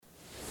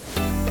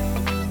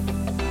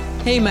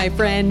Hey, my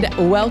friend,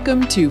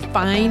 welcome to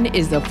Fine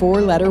is a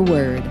Four-Letter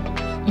Word.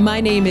 My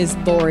name is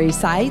Lori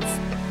Seitz.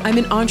 I'm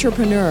an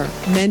entrepreneur,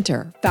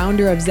 mentor,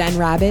 founder of Zen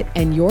Rabbit,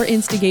 and your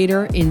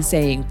instigator in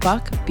saying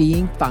fuck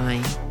being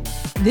fine.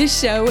 This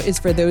show is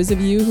for those of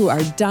you who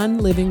are done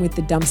living with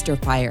the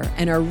dumpster fire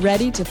and are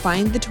ready to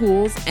find the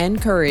tools and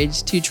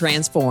courage to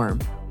transform,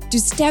 to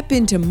step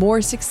into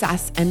more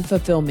success and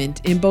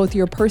fulfillment in both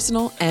your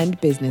personal and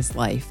business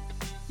life.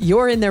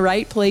 You're in the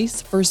right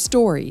place for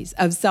stories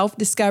of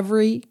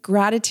self-discovery,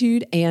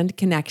 gratitude, and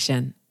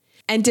connection.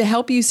 And to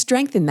help you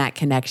strengthen that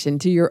connection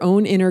to your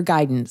own inner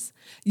guidance,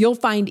 you'll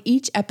find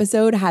each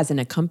episode has an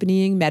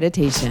accompanying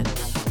meditation.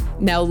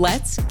 Now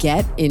let's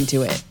get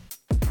into it.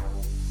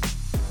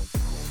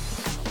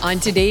 On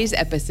today's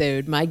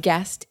episode, my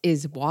guest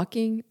is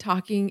walking,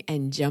 talking,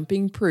 and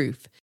jumping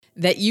proof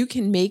that you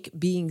can make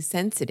being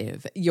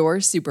sensitive your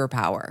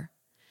superpower.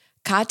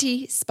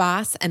 Kati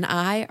Spass and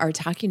I are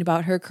talking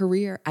about her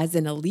career as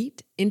an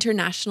elite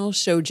international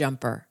show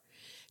jumper,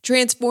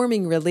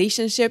 transforming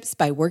relationships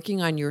by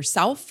working on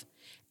yourself,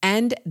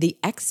 and the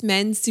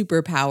X-Men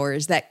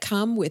superpowers that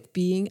come with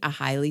being a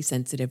highly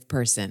sensitive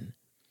person.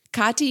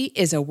 Kati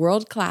is a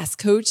world-class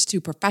coach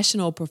to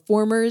professional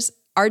performers,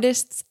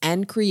 artists,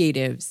 and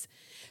creatives.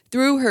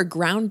 Through her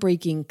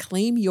groundbreaking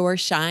Claim Your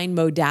Shine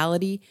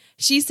modality,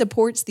 she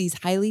supports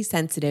these highly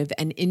sensitive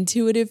and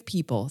intuitive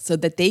people so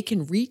that they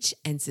can reach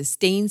and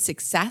sustain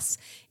success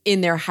in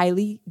their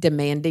highly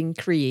demanding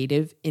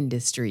creative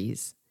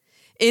industries.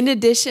 In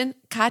addition,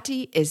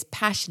 Kati is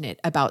passionate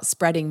about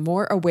spreading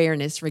more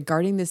awareness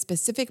regarding the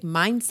specific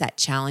mindset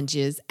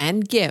challenges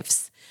and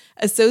gifts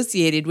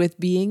associated with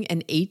being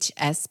an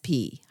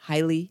HSP,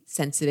 highly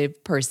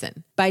sensitive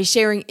person, by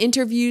sharing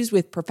interviews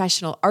with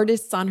professional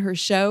artists on her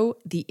show,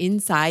 The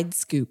Inside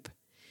Scoop.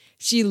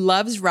 She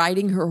loves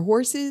riding her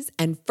horses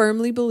and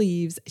firmly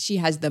believes she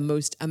has the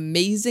most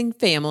amazing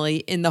family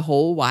in the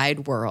whole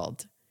wide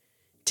world.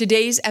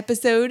 Today's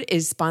episode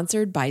is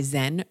sponsored by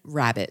Zen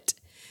Rabbit.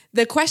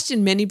 The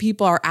question many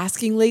people are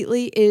asking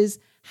lately is,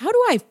 how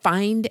do I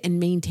find and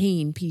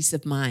maintain peace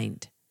of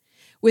mind?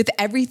 With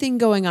everything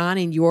going on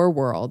in your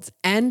world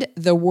and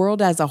the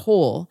world as a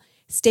whole,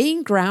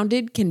 staying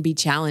grounded can be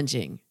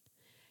challenging.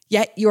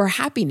 Yet your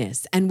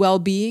happiness and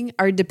well-being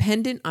are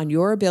dependent on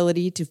your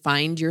ability to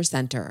find your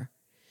center,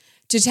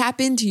 to tap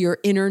into your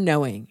inner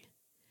knowing.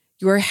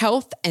 Your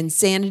health and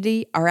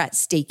sanity are at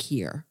stake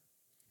here.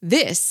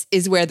 This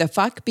is where the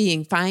Fuck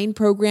Being Fine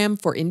program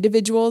for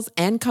individuals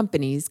and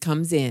companies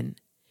comes in.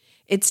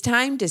 It's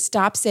time to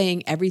stop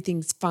saying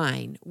everything's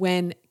fine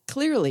when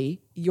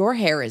clearly your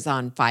hair is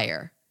on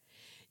fire.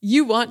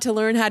 You want to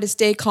learn how to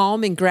stay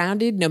calm and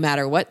grounded no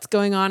matter what's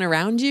going on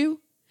around you?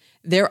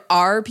 There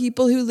are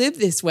people who live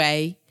this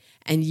way,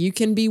 and you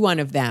can be one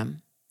of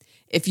them.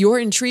 If you're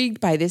intrigued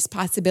by this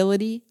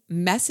possibility,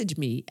 message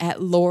me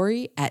at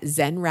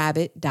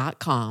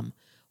lori@zenrabbit.com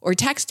or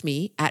text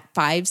me at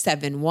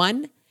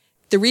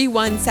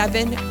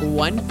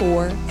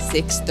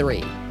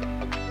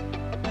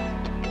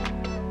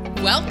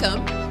 571-317-1463.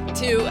 Welcome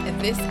to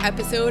this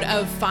episode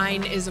of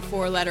Fine is a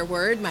Four-Letter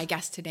Word. My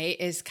guest today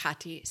is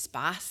Kati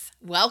Spass.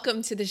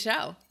 Welcome to the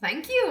show.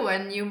 Thank you.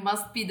 And you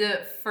must be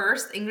the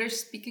first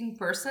English-speaking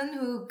person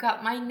who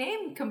got my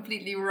name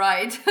completely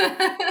right.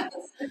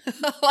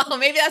 Well,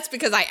 maybe that's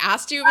because I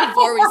asked you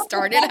before we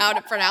started how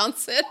to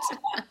pronounce it.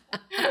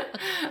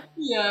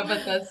 Yeah,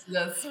 but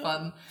that's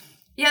fun.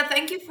 Yeah,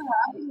 thank you for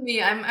having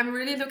me. I'm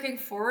really looking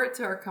forward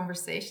to our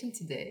conversation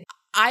today.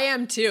 I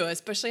am too,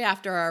 especially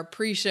after our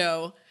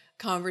pre-show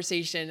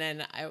conversation,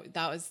 and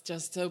that was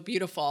just so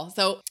beautiful.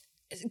 So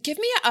give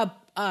me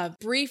a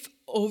brief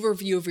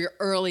overview of your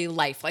early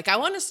life. Like, I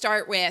want to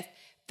start with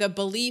the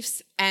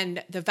beliefs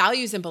and the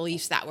values and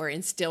beliefs that were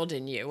instilled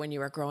in you when you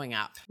were growing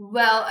up.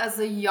 Well, as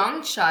a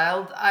young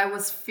child, I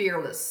was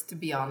fearless, to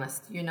be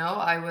honest. You know,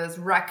 I was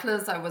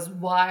reckless, I was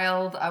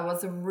wild, I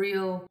was a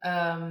real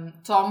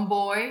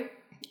tomboy.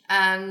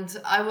 And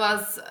I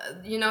was,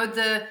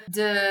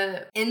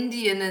 the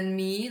Indian in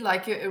me,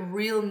 like a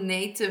real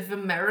Native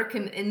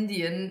American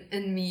Indian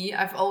in me.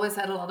 I've always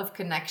had a lot of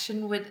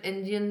connection with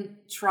Indian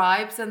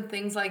tribes and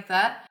things like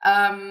that,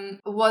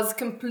 was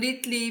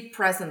completely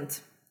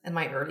present in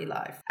my early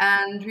life.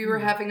 And we were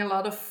having a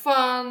lot of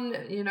fun,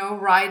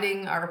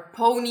 riding our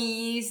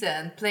ponies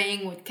and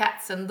playing with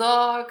cats and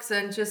dogs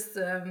and just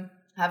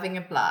having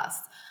a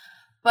blast.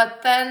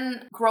 But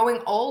then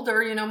growing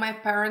older, my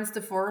parents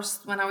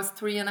divorced when I was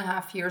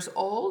 3.5 years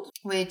old,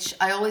 which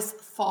I always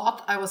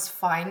thought I was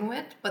fine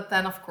with. But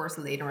then, of course,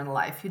 later in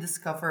life, you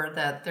discover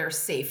that there's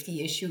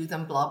safety issues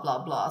and blah, blah,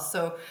 blah.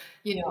 So,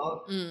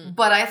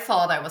 but I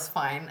thought I was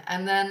fine.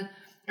 And then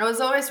I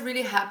was always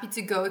really happy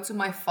to go to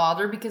my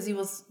father because he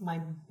was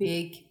my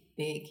big,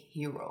 big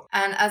hero.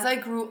 And as I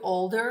grew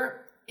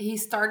older, he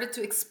started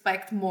to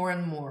expect more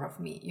and more of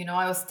me.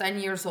 I was 10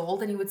 years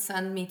old and he would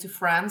send me to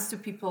France to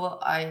people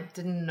I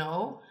didn't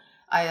know.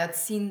 I had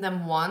seen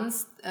them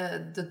once.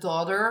 The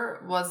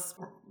daughter was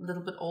a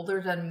little bit older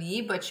than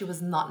me, but she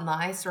was not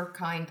nice or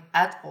kind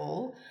at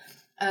all.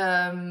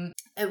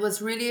 It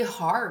was really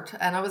hard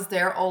and I was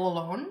there all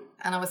alone.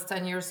 and I was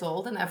 10 years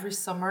old, and every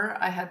summer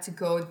I had to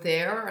go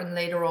there and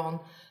later on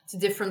to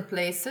different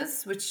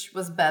places, which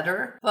was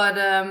better. But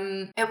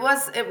it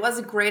was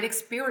a great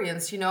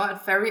experience.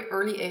 At very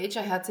early age,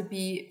 I had to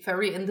be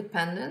very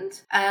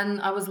independent,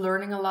 and I was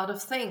learning a lot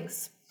of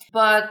things.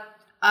 But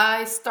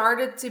I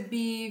started to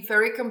be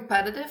very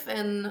competitive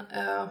in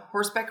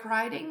horseback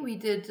riding. We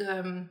did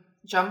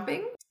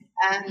jumping.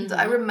 And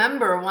I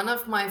remember one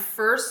of my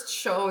first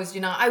shows,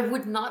 I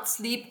would not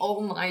sleep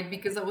all night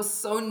because I was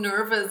so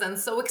nervous and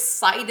so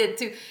excited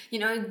to,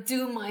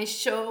 do my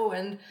show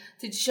and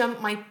to jump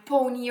my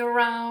pony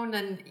around.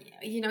 And,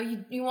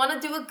 you want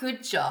to do a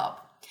good job.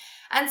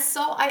 And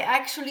so I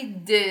actually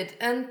did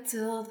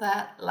until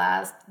that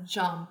last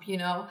jump,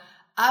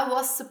 I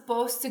was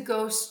supposed to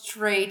go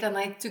straight and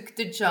I took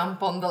the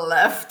jump on the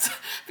left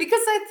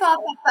because I thought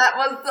that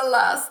was the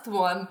last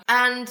one.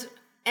 And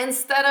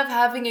instead of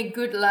having a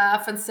good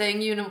laugh and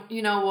saying,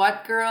 you know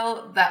what,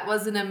 girl, that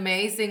was an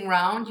amazing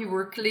round. You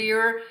were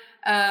clear.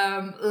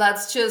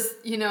 Let's just,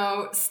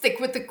 stick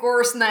with the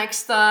course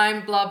next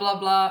time, blah, blah,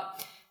 blah.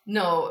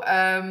 No,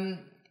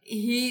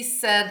 he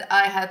said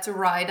I had to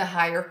ride a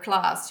higher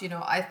class.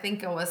 I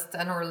think I was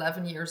 10 or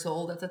 11 years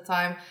old at the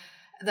time.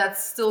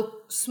 That's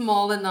still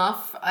small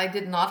enough. I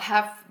did not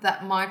have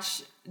that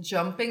much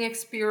jumping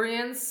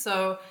experience.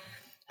 So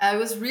I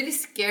was really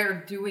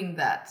scared doing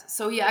that.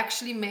 So he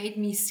actually made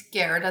me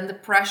scared, and the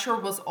pressure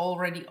was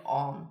already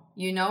on.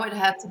 It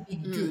had to be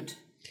good.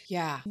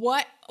 Yeah.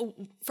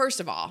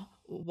 First of all,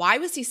 why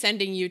was he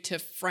sending you to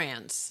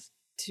France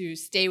to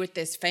stay with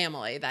this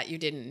family that you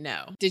didn't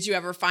know? Did you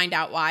ever find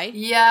out why?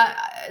 Yeah.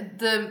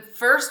 The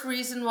first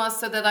reason was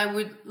so that I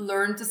would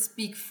learn to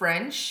speak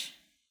French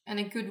in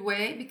a good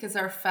way, because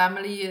our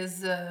family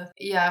is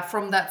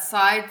from that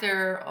side,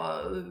 they're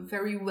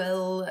very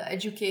well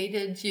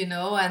educated,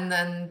 and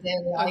then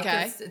they're like,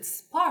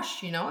 it's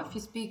posh, if you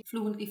speak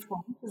fluently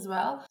French as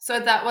well. So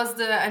that was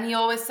and he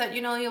always said,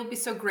 you'll be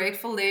so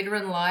grateful later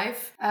in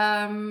life.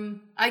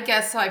 I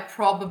guess I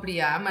probably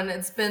am, and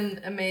it's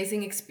been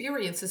amazing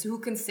experiences. Who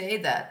can say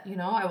that?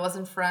 I was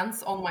in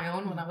France on my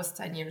own when I was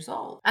 10 years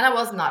old, and I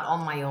was not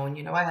on my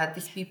own. I had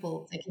these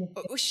people taking.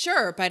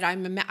 Sure, but I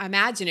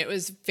imagine it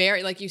was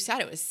very, like you said,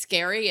 it was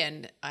scary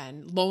and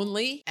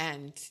lonely,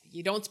 and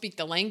you don't speak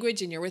the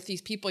language, and you're with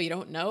these people you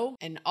don't know,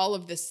 and all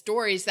of the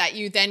stories that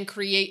you then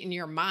create in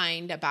your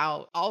mind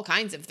about all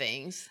kinds of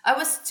things. I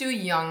was too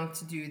young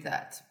to do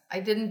that. I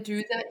didn't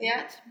do that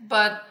yet,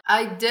 but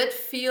I did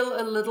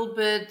feel a little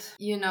bit,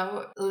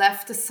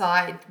 left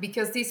aside,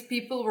 because these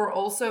people were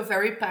also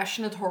very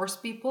passionate horse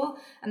people,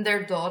 and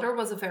their daughter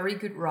was a very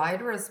good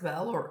rider as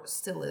well, or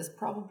still is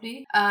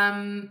probably.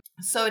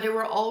 So they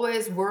were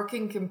always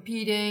working,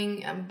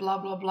 competing, and blah,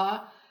 blah,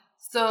 blah.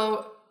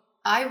 So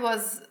I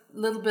was a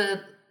little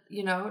bit,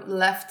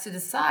 left to the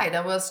side.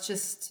 I was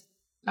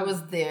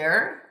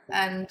there,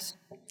 and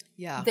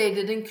yeah, they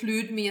did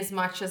include me as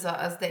much as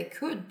they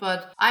could,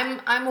 but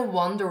I'm a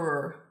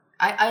wanderer.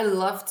 I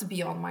love to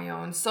be on my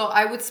own. So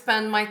I would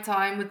spend my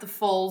time with the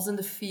foals in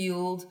the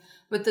field,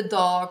 with the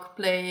dog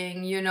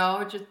playing,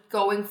 just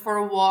going for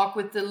a walk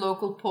with the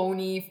local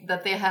pony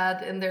that they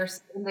had in their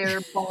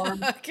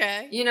barn.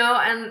 Okay.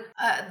 And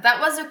that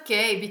was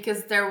okay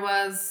because there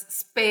was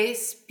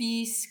space,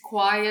 peace,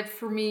 quiet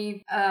for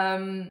me.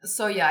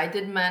 So yeah, I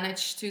did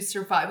manage to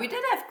survive. We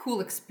did have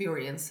cool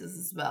experiences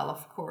as well,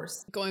 of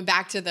course. Going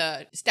back to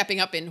the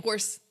stepping up in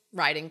horse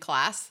riding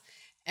class,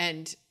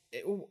 and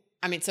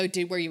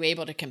were you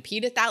able to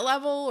compete at that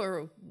level,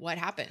 or what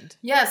happened?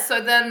 Yeah,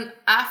 so then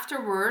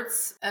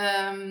afterwards,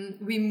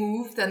 we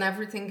moved and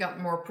everything got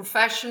more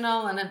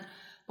professional, and it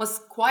was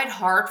quite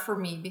hard for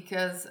me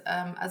because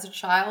as a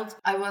child,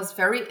 I was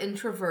very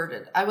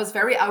introverted. I was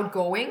very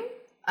outgoing.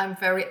 I'm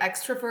very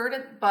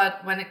extroverted,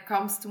 but when it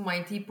comes to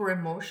my deeper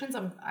emotions,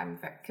 I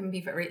can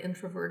be very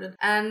introverted.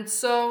 And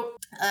so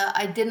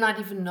I did not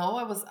even know,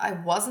 I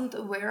wasn't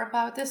aware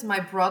about this. My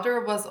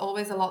brother was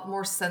always a lot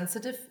more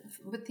sensitive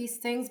with these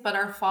things, but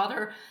our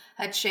father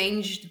had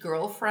changed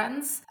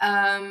girlfriends.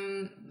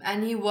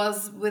 And he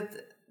was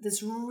with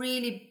this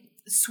really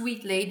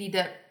sweet lady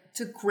that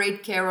took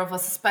great care of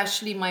us,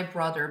 especially my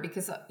brother,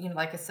 because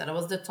like I said, I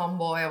was the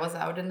tomboy. I was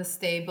out in the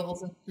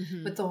stables and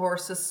with the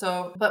horses.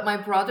 So, but my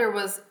brother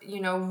was,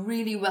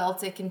 really well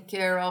taken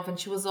care of, and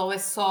she was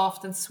always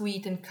soft and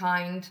sweet and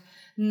kind,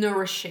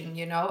 nourishing,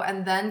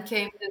 And then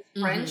came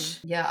this French,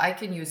 I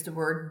can use the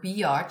word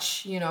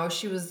biatch.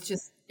 She was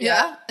just.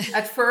 Yeah.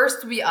 At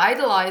first, we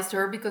idolized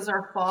her because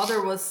our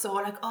father was so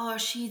like, oh,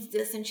 she's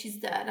this and she's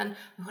that. And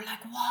we were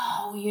like,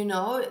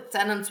 wow,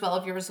 10 and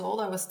 12 years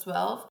old. I was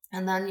 12.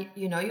 And then,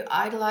 you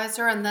idolize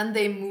her. And then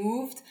they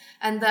moved.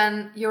 And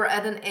then you're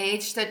at an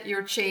age that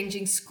you're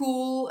changing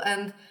school.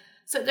 And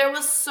so there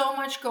was so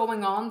much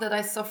going on that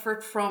I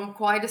suffered from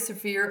quite a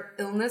severe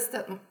illness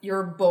that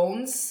your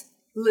bones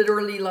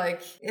literally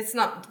like, it's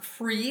not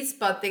freeze,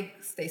 but they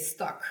stay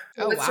stuck.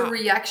 So Oh, it's a wow.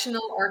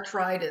 reactional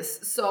arthritis.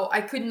 So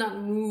I could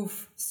not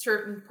move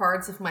certain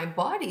parts of my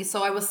body.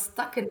 So I was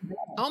stuck in bed.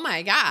 Oh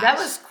my That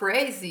was gosh.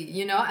 crazy,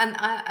 you know, and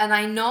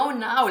I know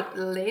now,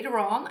 later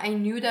on, I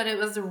knew that it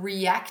was a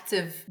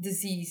reactive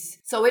disease.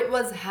 So it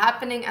was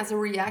happening as a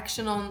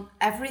reaction on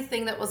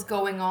everything that was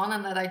going on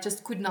and that I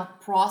just could not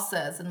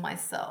process in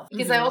myself.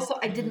 Because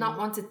I did not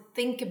want to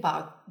think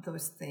about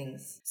those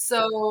things.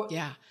 So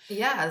Yeah.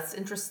 yeah, it's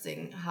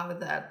interesting how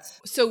that.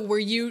 So were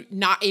you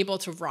not able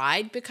to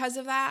ride because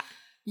of that?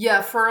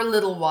 Yeah, for a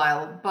little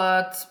while,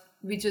 but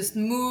we just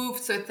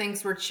moved, so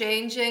things were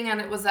changing, and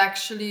it was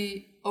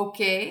actually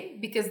okay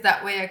because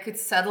that way I could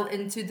settle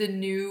into the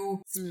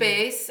new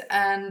space,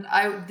 and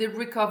I did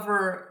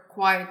recover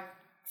quite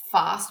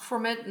fast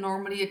from it.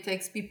 Normally, it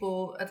takes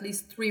people at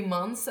least 3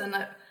 months, and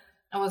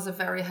I was a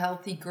very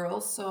healthy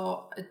girl,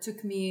 so it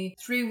took me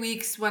 3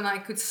 weeks when I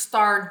could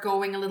start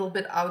going a little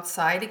bit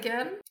outside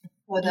again.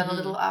 So then a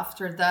little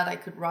after that, I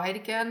could ride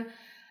again.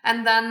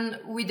 And then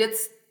we did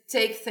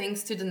take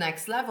things to the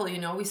next level. You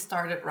know, we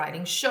started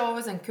writing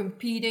shows and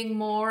competing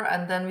more.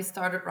 And then we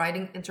started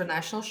writing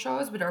international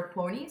shows with our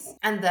ponies.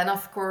 And then,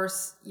 of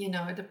course, you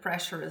know, the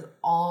pressure is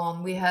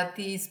on. We had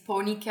these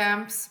pony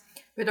camps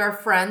with our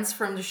friends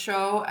from the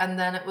show. And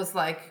then it was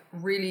like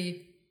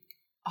really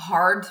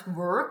hard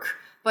work,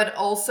 but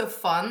also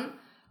fun.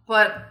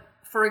 But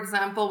for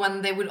example,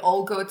 when they would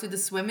all go to the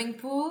swimming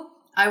pool,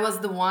 I was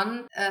the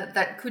one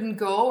that couldn't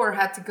go or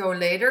had to go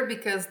later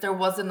because there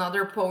was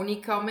another pony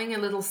coming, a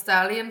little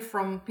stallion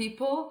from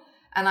people,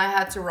 and I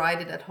had to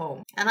ride it at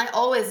home. And I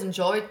always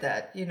enjoyed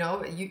that, you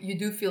know, you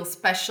do feel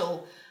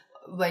special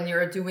when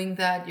you're doing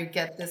that. You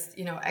get this,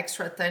 you know,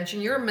 extra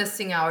attention. You're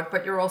missing out,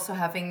 but you're also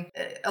having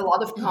a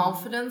lot of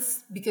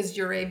confidence because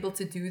you're able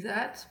to do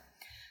that.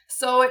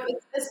 So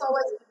it's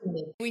always been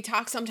me. We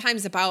talk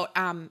sometimes about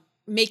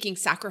making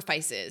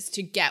sacrifices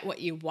to get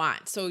what you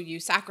want. So you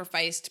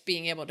sacrificed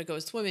being able to go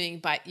swimming,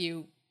 but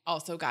you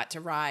also got to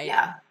ride,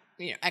 Yeah.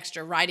 you know,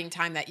 extra riding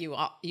time that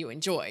you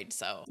enjoyed.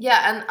 So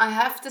Yeah, and I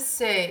have to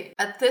say,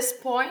 at this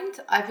point,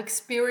 I've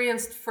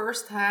experienced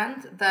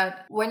firsthand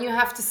that when you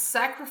have to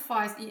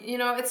sacrifice, you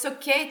know, it's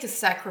okay to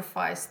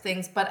sacrifice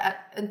things, but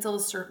until a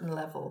certain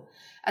level.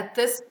 At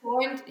this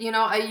point, you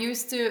know, I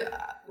used to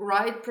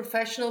ride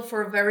professional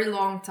for a very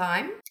long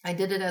time. I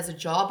did it as a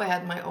job. I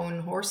had my own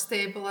horse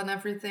stable and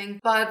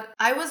everything, but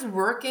I was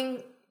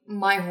working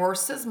my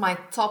horses, my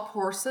top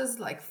horses,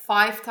 like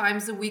 5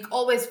 times a week,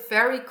 always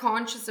very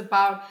conscious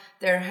about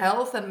their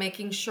health and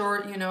making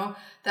sure, you know,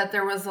 that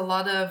there was a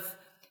lot of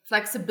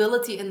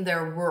flexibility in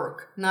their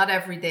work, not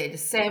every day. The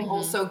same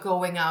also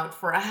going out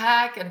for a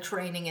hike and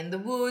training in the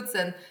woods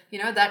and, you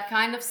know, that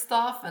kind of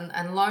stuff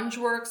and lunge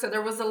work. So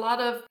there was a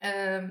lot of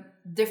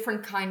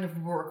different kind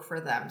of work for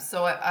them.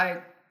 So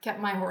I kept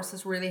my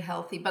horses really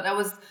healthy, but I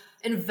was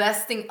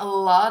investing a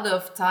lot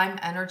of time,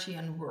 energy,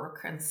 and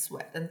work and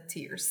sweat and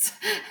tears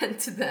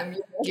into them. You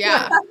know?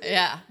 yeah,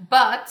 yeah.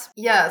 But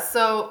yeah,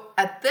 so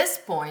at this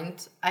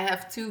point, I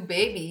have 2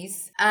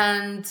 babies,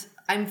 and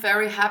I'm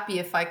very happy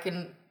if I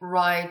can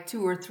ride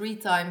 2 or 3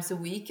 times a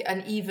week,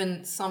 and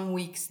even some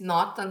weeks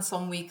not, and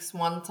some weeks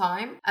 1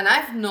 time. And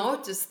I've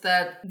noticed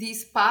that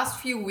these past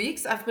few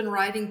weeks, I've been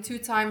riding 2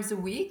 times a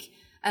week.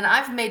 And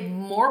I've made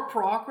more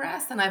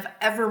progress than I've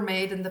ever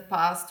made in the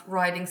past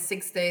riding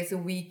 6 days a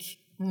week,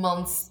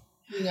 months,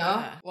 you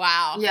know?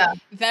 Wow. Yeah.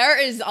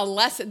 There's a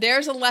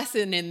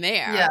lesson in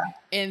there. Yeah.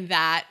 In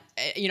that,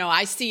 you know,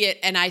 I see it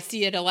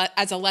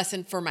as a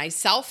lesson for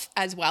myself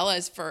as well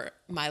as for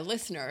my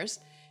listeners,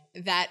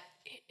 that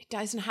it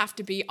doesn't have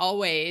to be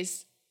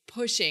always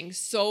pushing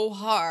so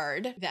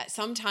hard, that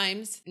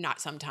sometimes, not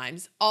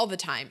sometimes, all the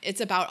time, it's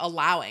about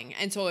allowing.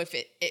 And so if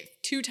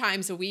 2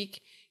 times a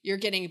week, you're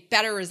getting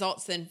better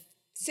results than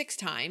 6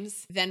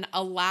 times, then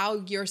allow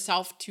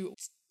yourself to,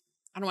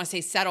 I don't want to say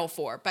settle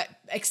for, but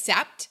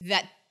accept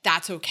that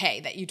that's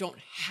okay, that you don't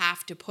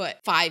have to put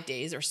 5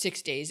 days or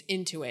 6 days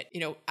into it.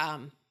 You know,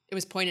 it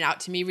was pointed out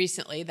to me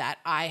recently that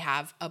I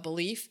have a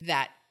belief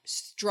that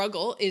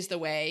struggle is the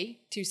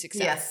way to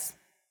success.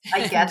 Yes,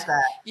 I get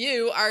that.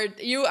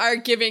 You are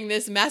giving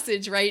this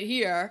message right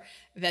here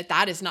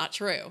that is not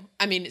true.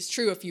 I mean, it's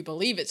true if you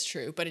believe it's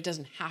true, but it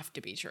doesn't have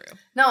to be true.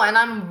 No, and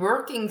I'm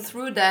working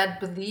through that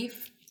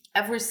belief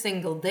every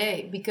single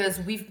day because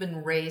we've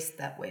been raised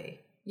that way.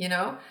 You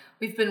know,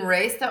 we've been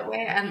raised that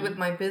way. And with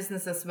my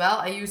business as well,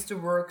 I used to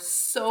work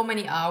so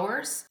many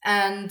hours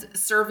and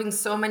serving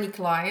so many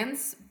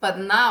clients. But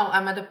now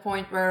I'm at a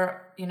point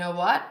where, you know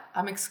what?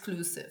 I'm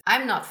exclusive.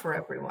 I'm not for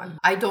everyone.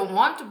 I don't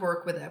want to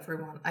work with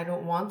everyone. I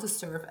don't want to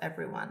serve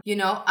everyone. You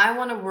know, I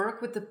want to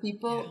work with the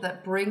people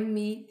that bring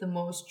me the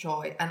most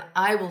joy, and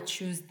I will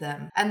choose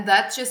them. And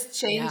that just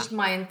changed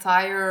my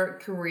entire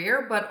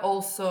career, but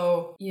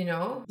also, you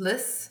know,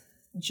 bliss,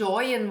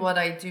 joy in what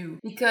I do.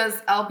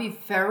 Because I'll be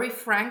very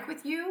frank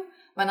with you,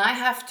 when I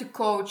have to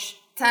coach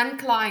 10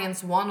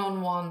 clients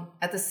one-on-one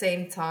at the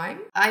same time,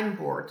 I'm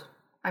bored.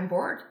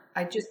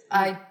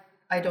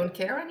 I don't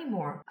care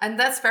anymore. And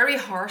that's very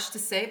harsh to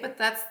say, but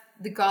that's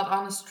the God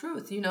honest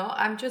truth,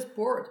 I'm just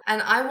bored.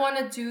 And I want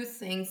to do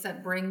things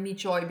that bring me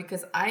joy,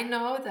 because I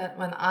know that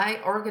when I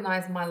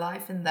organize my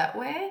life in that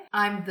way,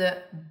 I'm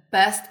the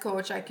best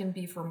coach I can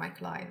be for my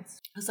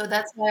clients. So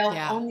that's why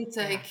I'll only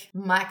take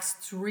max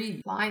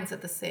 3 clients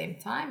at the same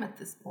time at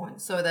this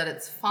point, so that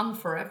it's fun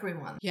for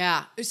everyone.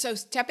 Yeah. So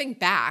stepping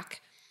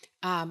back,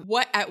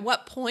 at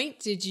what point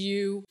did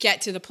you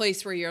get to the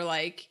place where you're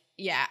like,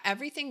 yeah,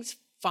 everything's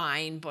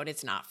fine, but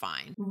it's not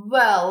fine?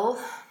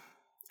 Well,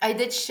 I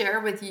did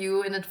share with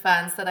you in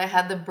advance that I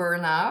had the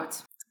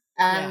burnout.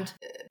 And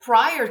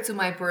prior to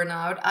my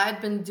burnout, I had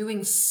been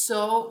doing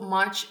so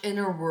much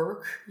inner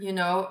work,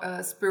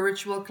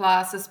 spiritual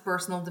classes,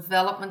 personal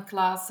development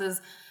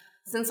classes,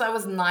 since I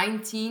was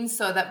 19.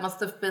 So that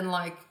must have been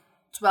like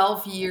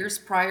 12 years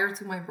prior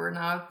to my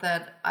burnout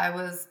that I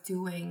was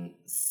doing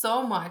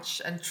so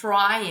much and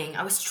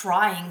I was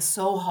trying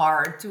so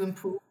hard to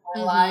improve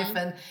my life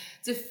and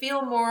to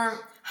feel more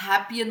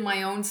happy in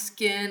my own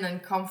skin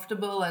and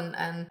comfortable and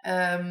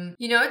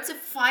to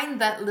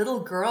find that little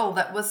girl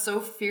that was so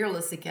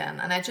fearless again.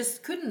 And I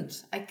just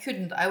couldn't.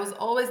 I was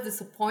always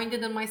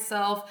disappointed in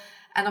myself,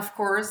 and of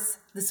course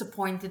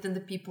disappointed in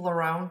the people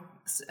around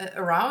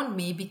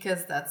me,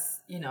 because that's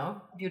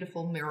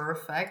beautiful mirror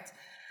effect.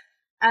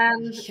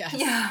 And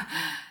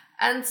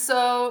and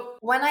so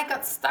when I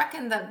got stuck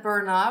in that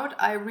burnout,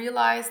 I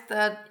realized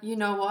that,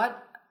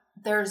 what,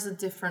 there's a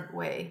different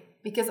way.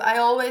 Because I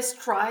always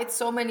tried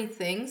so many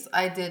things.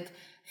 I did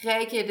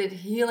Reiki, I did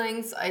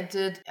healings, I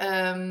did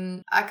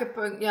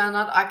acupuncture,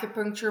 not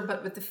acupuncture,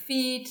 but with the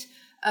feet.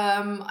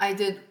 I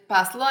did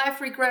past life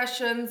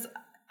regressions.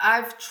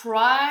 I've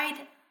tried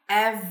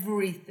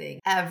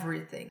everything.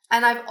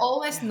 And I've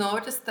always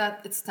noticed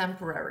that it's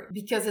temporary,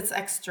 because it's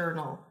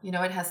external.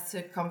 It has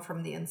to come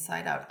from the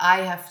inside out.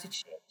 I have to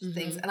change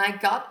things. And I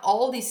got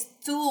all these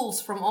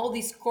tools from all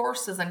these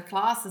courses and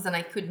classes, and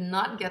I could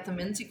not get them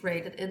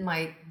integrated in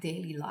my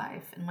daily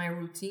life, in my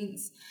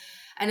routines.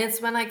 And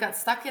it's when I got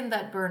stuck in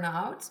that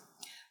burnout,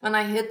 when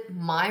I hit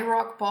my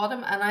rock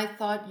bottom, and I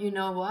thought,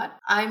 what?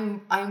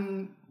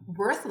 I'm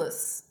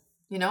worthless.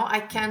 I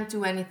can't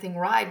do anything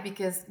right,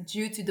 because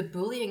due to the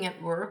bullying at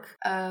work,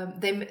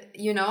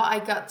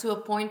 I got to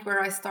a point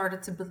where I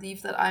started to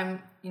believe that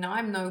I'm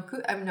no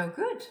good. I'm no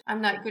good.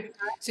 I'm not good.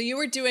 So you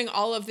were doing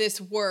all of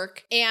this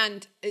work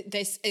and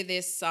this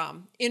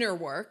inner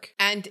work,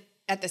 and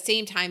at the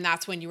same time,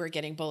 that's when you were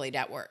getting bullied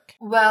at work.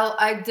 Well,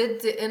 I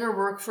did the inner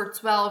work for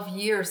 12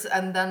 years,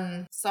 and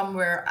then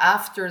somewhere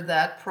after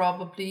that,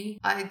 probably,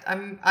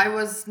 I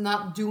was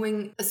not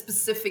doing a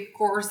specific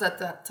course at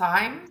that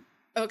time.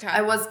 Okay.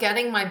 I was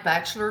getting my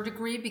bachelor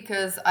degree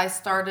because I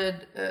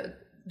started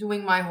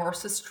doing my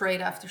horses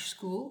straight after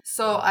school.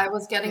 So I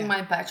was getting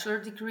my bachelor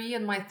degree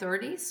in my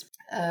 30s,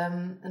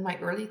 in my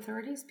early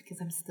 30s, because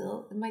I'm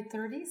still in my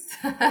 30s.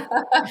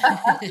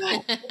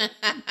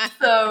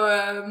 So,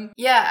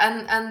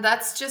 and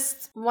that's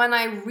just when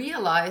I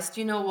realized,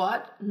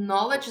 what?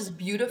 Knowledge is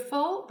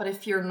beautiful, but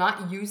if you're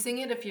not using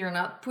it, if you're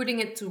not putting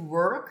it to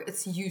work,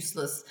 it's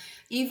useless.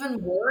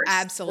 Even worse,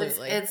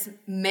 absolutely, it's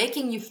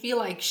making you feel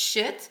like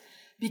shit,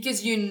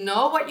 because you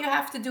know what you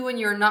have to do and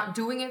you're not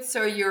doing it.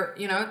 So you're,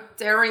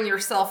 tearing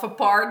yourself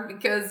apart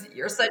because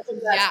you're such a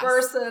bad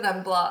person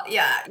and blah.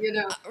 Yeah,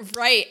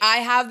 Right. I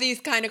have these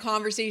kind of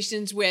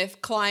conversations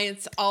with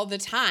clients all the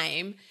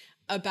time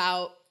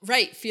about,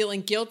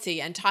 feeling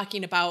guilty, and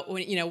talking about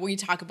when, we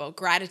talk about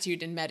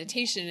gratitude and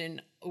meditation,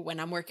 and when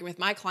I'm working with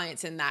my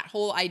clients, and that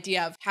whole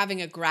idea of having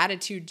a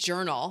gratitude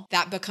journal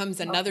that becomes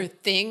another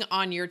thing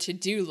on your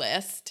to-do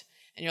list.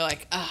 And you're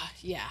like,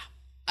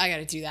 I got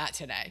to do that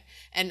today.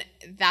 And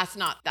that's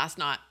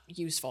not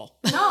useful.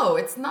 No,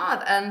 it's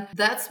not. And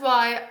that's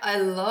why I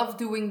love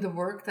doing the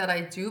work that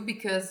I do,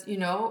 because,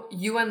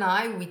 you and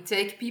I, we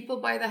take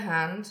people by the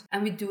hand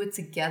and we do it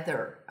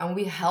together, and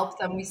we help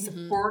them, we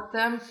support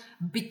them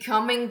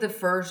becoming the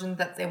version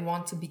that they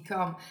want to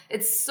become.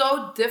 It's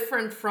so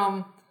different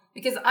from,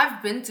 because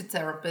I've been to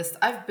therapists,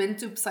 I've been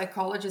to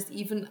psychologists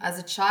even as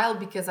a child,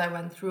 because I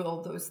went through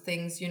all those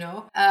things,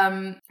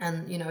 and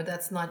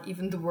that's not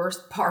even the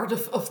worst part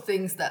of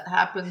things that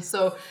happen.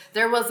 So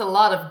there was a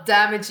lot of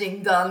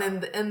damaging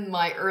done in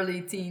my early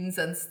teens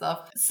and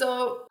stuff.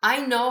 So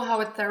I know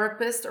how a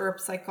therapist or a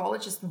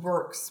psychologist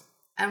works.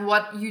 And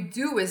what you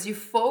do is you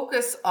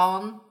focus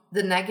on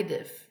the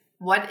negative.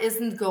 What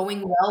isn't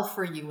going well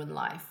for you in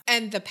life?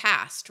 And the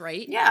past,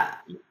 right? Yeah.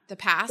 The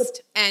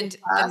past and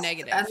the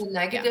negative. And the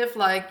negative,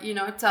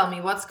 tell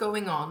me what's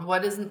going on.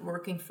 What isn't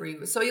working for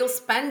you? So you'll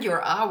spend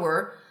your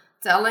hour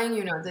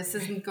telling, this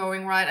isn't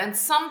going right. And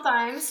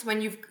sometimes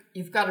when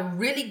you've got a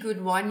really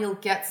good one, you'll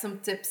get some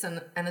tips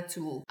and a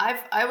tool.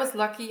 I was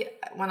lucky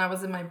when I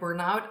was in my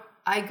burnout.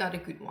 I got a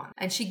good one.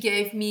 And she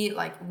gave me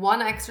like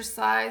one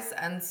exercise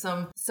and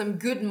some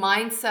good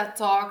mindset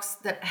talks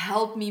that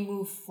helped me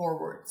move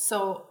forward.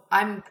 So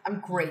I'm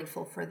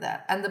grateful for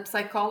that. And the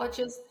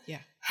psychologist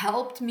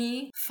helped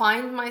me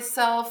find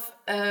myself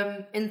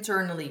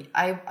internally.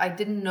 I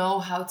didn't know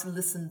how to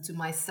listen to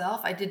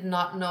myself. I did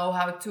not know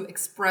how to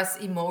express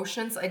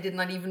emotions. I did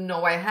not even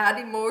know I had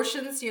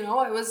emotions.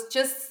 I was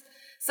just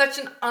such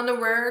an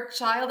unaware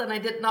child, and I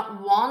did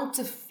not want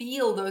to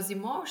feel those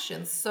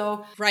emotions.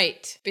 So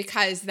right,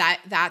 because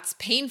that's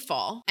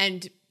painful,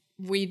 and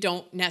we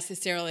don't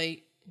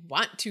necessarily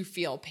want to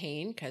feel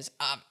pain because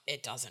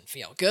it doesn't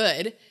feel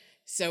good.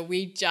 So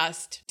we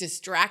just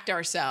distract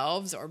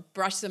ourselves or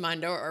brush them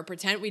under or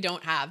pretend we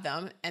don't have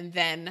them, and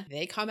then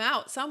they come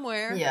out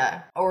somewhere.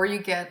 Yeah. Or you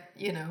get,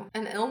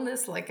 an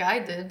illness like I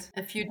did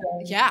a few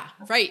days. Yeah,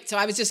 right. So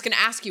I was just going to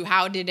ask you,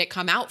 how did it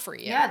come out for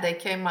you? Yeah, they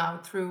came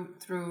out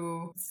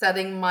through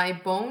setting my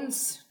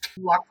bones,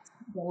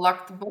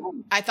 locked the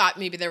bone. I thought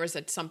maybe there was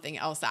something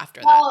else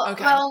after that.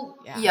 Okay. Well,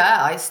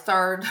 yeah, I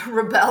started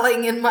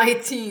rebelling in my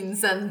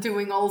teens and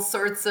doing all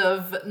sorts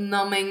of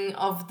numbing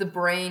of the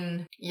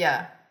brain.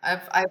 Yeah.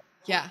 I've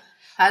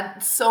had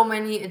so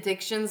many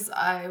addictions.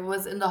 I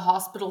was in the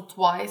hospital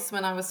twice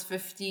when I was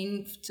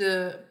 15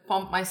 to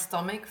pump my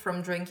stomach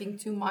from drinking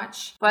too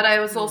much. But I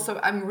was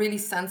I'm really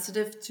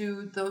sensitive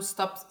to those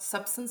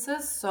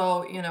substances.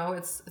 So,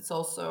 it's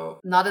also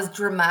not as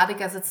dramatic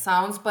as it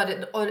sounds, but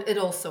it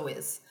also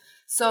is.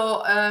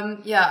 So,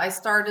 I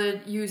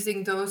started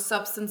using those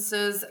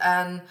substances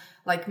and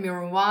like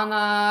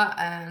marijuana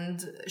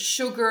and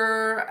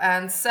sugar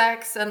and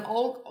sex and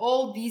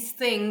all these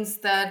things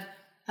that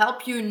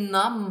help you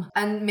numb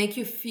and make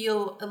you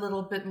feel a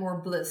little bit more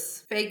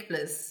bliss, fake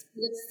bliss.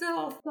 It's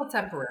still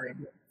temporary.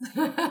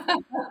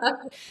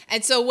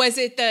 And so was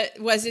it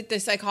the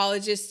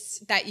psychologists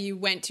that you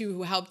went to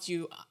who helped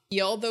you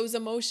heal those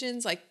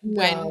emotions? Like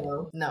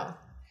No.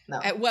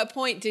 At what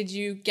point did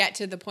you get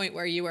to the point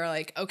where you were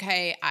like,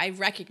 okay, I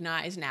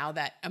recognize now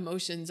that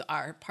emotions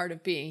are part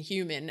of being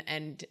human,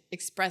 and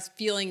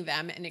feeling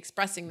them and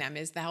expressing them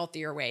is the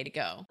healthier way to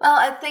go? Well,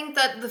 I think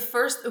that the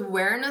first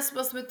awareness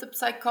was with the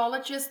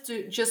psychologist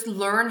to just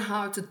learn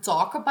how to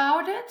talk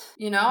about it,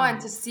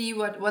 and to see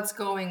what's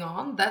going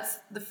on. That's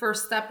the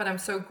first step. And I'm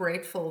so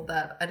grateful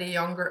that at a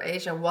younger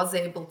age, I was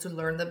able to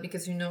learn that,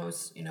 because who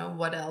knows,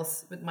 what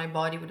else with my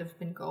body would have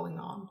been going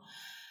on.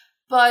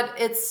 But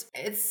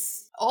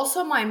it's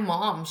also my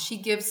mom. She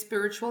gives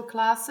spiritual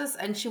classes,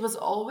 and she was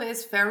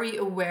always very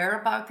aware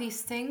about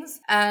these things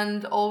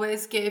and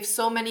always gave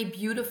so many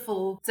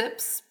beautiful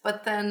tips.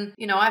 But then,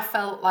 I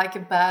felt like a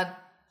bad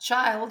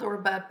child or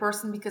a bad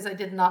person because I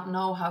did not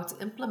know how to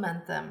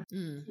implement them.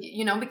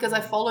 Because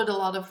I followed a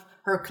lot of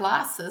her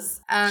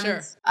classes,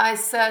 and I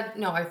said,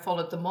 no, I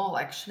followed them all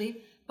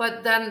actually.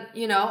 But then,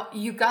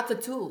 you got the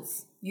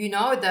tools,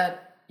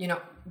 that,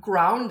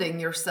 grounding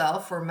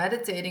yourself or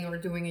meditating or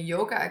doing a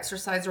yoga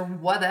exercise or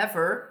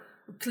whatever,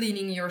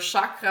 cleaning your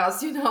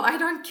chakras, I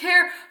don't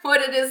care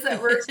what it is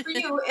that works for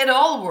you. It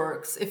all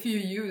works if you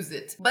use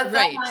it. But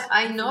then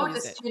I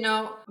noticed,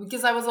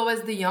 because I was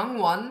always the young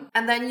one,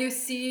 and then you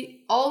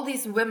see all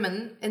these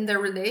women in their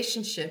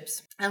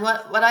relationships. And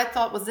what I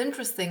thought was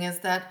interesting is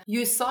that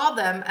you saw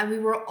them and we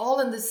were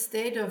all in this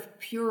state of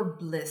pure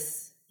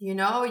bliss.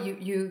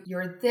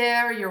 You're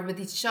there, you're with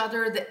each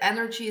other, the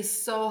energy is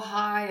so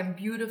high and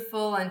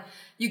beautiful, and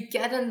you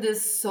get in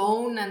this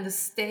zone and the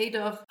state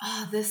of,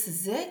 this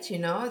is it,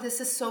 this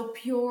is so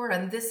pure,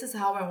 and this is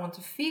how I want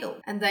to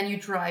feel. And then you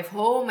drive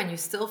home and you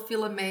still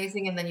feel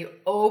amazing, and then you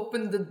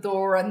open the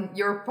door and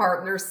your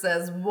partner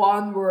says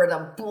one word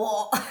and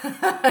blah.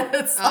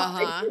 It's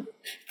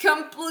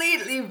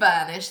completely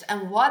vanished.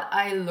 And what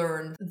I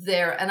learned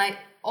there, and I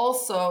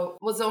also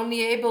was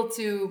only able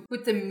to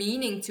put the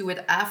meaning to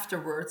it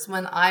afterwards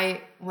when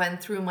I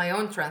went through my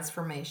own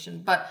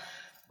transformation. But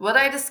what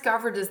I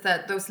discovered is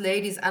that those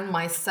ladies and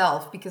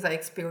myself, because I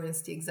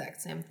experienced the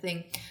exact same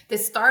thing, they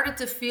started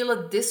to feel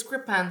a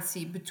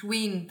discrepancy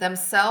between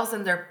themselves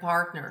and their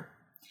partner.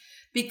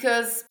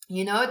 Because,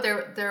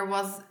 there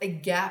was a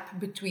gap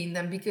between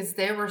them because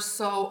they were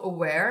so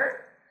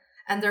aware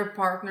and their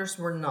partners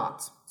were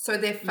not. So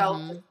they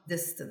felt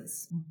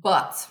distance.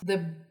 But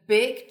the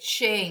big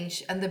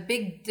change and the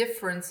big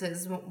difference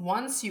is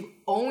once you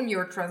own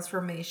your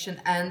transformation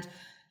and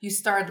you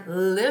start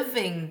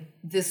living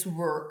this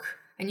work,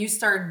 and you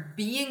start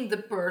being the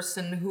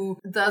person who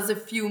does a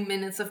few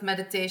minutes of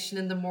meditation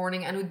in the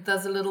morning and who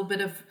does a little bit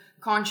of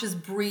conscious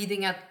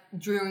breathing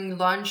during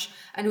lunch,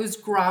 and who's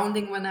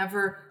grounding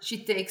whenever she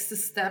takes the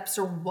steps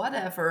or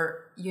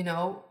whatever,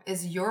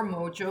 is your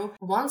mojo.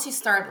 Once you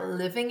start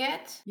living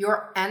it,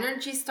 your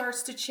energy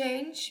starts to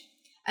change,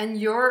 and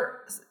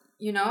your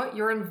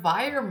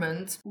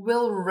environment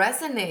will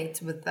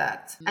resonate with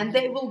that. And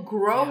they will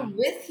grow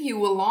with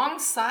you,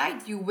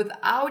 alongside you,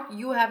 without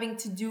you having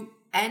to do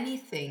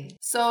anything.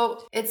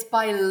 So it's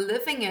by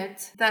living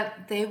it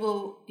that they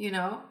will,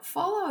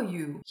 follow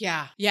you.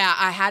 Yeah.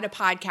 I had a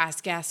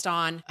podcast guest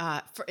on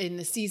in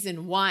the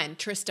season 1,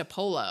 Trista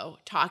Polo,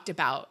 talked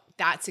about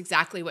that's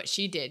exactly what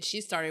she did.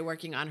 She started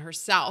working on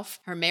herself.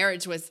 Her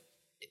marriage was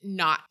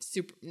not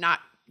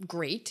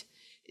great.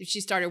 She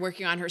started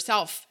working on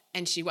herself,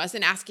 and she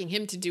wasn't asking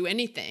him to do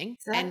anything.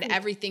 Exactly. And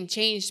everything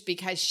changed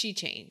because she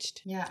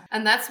changed. Yeah.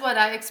 And that's what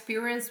I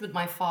experienced with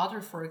my father,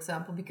 for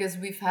example, because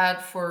we've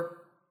had for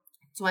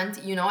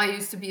 20, I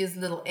used to be his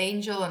little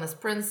angel and his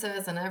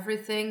princess and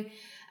everything.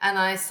 and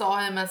I saw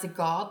him as a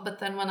god. But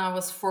then when I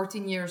was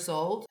 14 years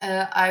old,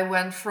 I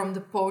went from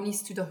the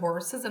ponies to the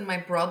horses, and my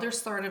brother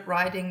started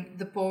riding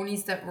the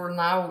ponies that were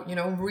now,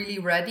 really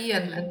ready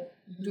and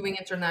doing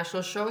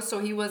international shows. So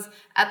he was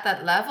at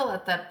that level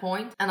at that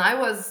point, and I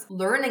was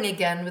learning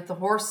again with the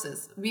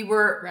horses. We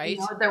were, Right.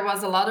 There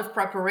was a lot of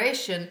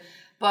preparation,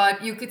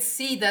 but you could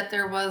see that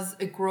there was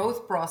a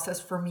growth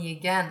process for me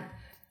again,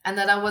 and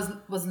that I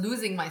was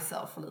losing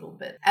myself a little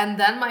bit. And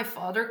then my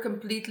father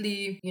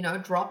completely,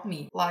 dropped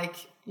me. Like,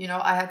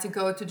 I had to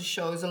go to the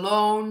shows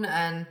alone,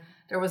 and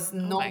there was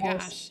no more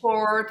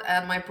support,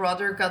 and my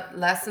brother got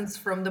lessons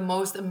from the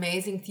most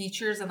amazing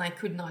teachers, and I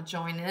could not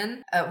join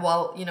in.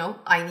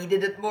 I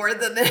needed it more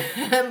than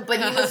him, but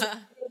he was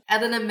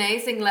at an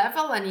amazing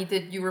level, and he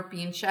did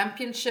European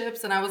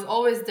championships, and I was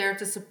always there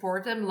to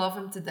support him, love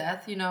him to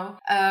death,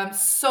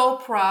 So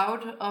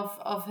proud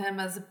of him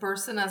as a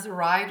person, as a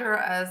rider,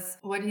 as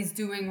what he's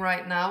doing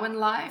right now in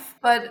life.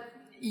 But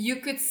you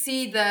could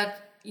see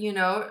that,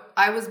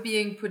 I was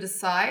being put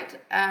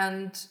aside,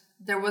 and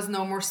there was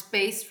no more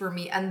space for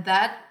me. And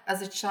that,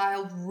 as a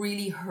child,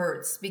 really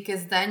hurts,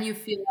 because then you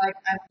feel like,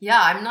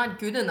 I'm not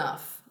good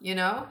enough,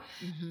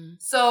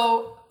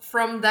 So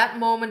from that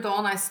moment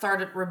on, I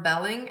started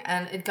rebelling,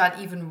 and it got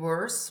even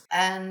worse.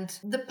 And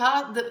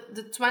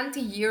the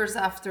 20 years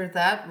after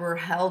that were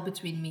hell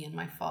between me and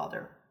my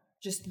father.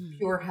 Just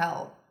pure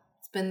hell.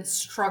 Been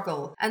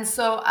struggle. And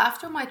so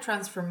after my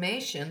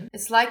transformation,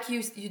 it's like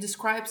you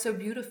described so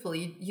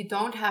beautifully, you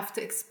don't have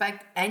to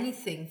expect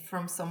anything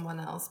from someone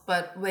else,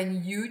 but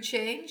when you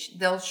change,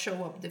 they'll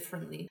show up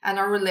differently. And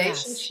our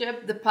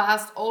relationship, the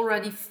past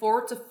already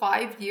 4 to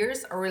 5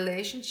 years, our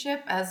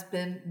relationship has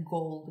been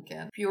gold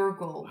again, pure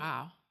gold.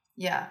 Wow.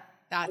 Yeah.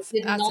 That's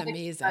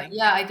amazing.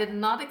 I did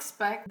not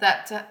expect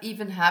that to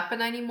even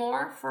happen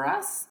anymore for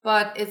us.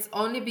 But it's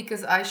only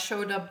because I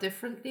showed up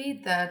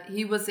differently that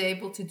he was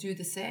able to do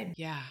the same.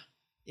 Yeah.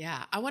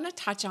 Yeah. I want to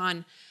touch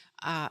on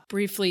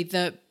briefly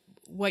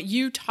what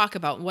you talk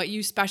about, what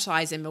you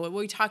specialize in, but what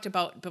we talked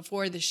about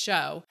before the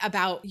show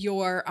about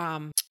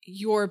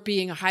your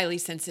being a highly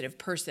sensitive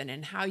person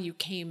and how you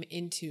came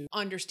into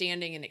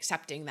understanding and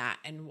accepting that,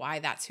 and why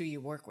that's who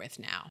you work with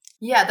now.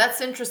 Yeah,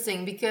 that's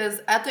interesting, because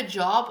at the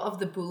job of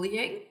the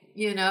bullying,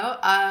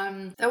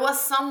 there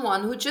was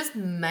someone who just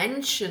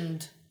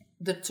mentioned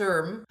the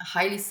term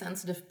highly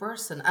sensitive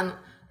person, and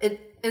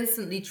it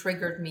instantly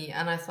triggered me,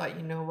 and I thought,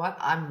 you know what,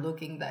 I'm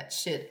looking that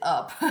shit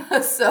up.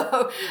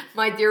 So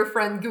my dear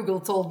friend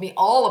Google told me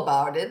all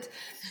about it,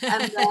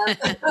 and then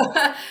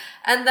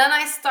and then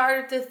I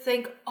started to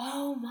think,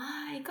 oh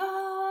my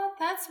god,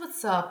 that's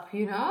what's up,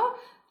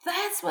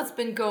 that's what's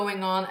been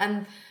going on.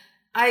 And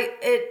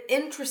it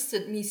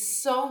interested me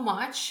so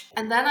much.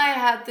 And then I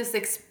had this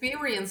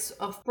experience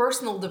of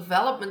personal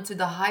development to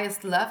the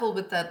highest level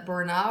with that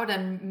burnout,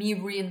 and me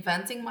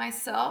reinventing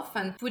myself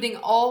and putting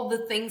all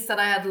the things that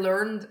I had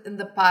learned in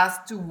the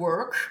past to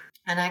work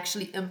and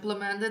actually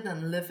implement it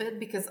and live it,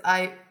 because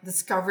I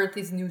discovered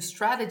these new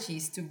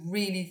strategies to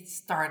really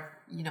start,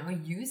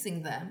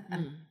 using them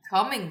and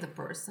becoming the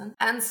person.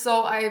 And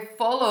so I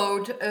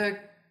followed a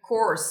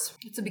course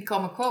to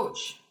become a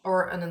coach,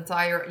 or an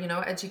entire,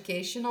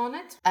 education on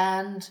it.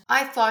 And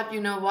I thought, you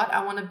know what,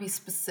 I want to be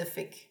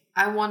specific.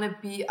 I want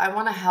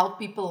to help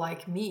people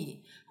like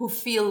me who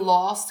feel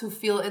lost, who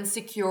feel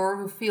insecure,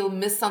 who feel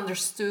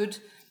misunderstood.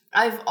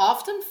 I've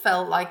often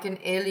felt like an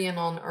alien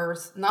on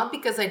earth, not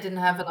because I didn't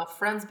have enough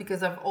friends,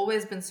 because I've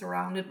always been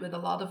surrounded with a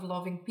lot of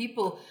loving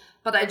people,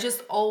 but I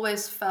just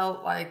always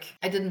felt like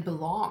I didn't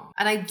belong.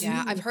 And I do.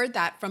 Yeah, I've heard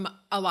that from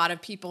a lot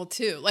of people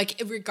too.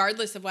 Like,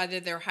 regardless of whether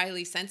they're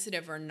highly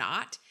sensitive or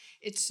not,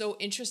 it's so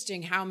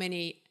interesting how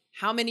many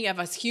of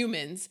us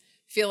humans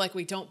feel like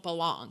we don't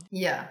belong.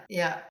 Yeah.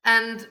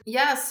 And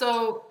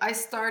so I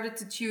started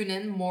to tune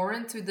in more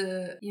into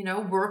the,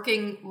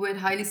 working with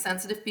highly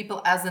sensitive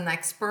people as an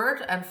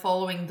expert and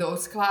following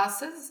those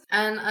classes.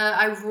 And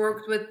I've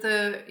worked with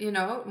the,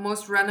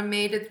 most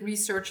renowned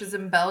researchers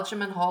in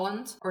Belgium and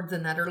Holland, or the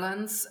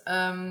Netherlands,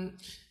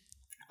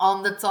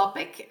 on the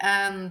topic.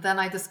 And then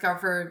I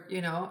discovered,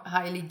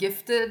 highly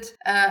gifted,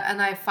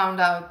 and I found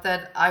out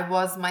that I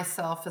was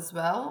myself as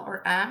well,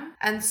 or am.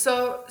 And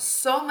so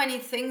many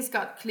things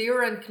got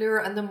clearer and clearer.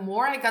 And the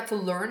more I got to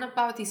learn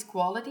about these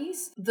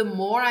qualities, the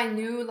more I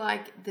knew,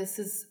 like, this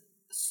is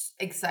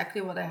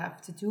exactly what I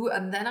have to do.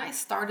 And then I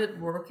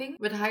started working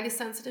with highly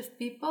sensitive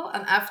people.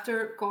 And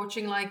after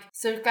coaching like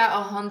circa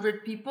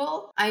 100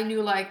 people, I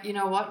knew, like,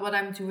 what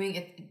I'm doing,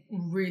 it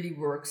really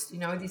works.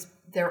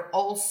 They're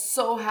all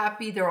so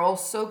happy. They're all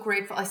so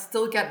grateful. I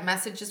still get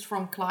messages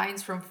from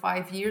clients from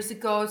 5 years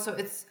ago. So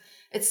it's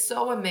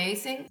so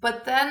amazing.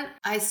 But then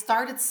I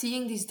started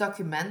seeing these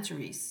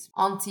documentaries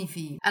on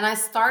TV, and I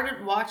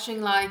started watching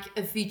like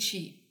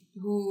Avicii,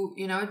 who,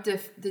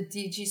 the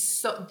DJ,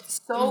 so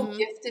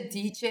gifted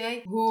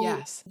DJ,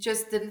 who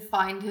just didn't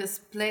find his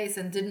place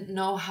and didn't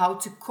know how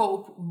to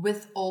cope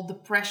with all the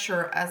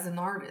pressure as an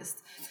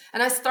artist.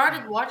 And I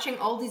started watching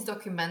all these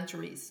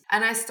documentaries,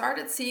 and I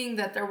started seeing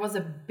that there was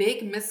a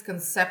big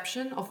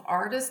misconception of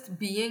artists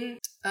being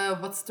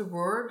what's the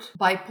word?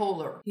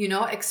 Bipolar,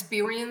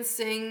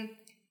 experiencing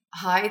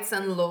heights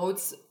and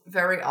lows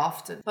very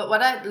often. But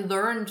what I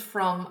learned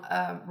from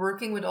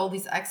working with all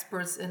these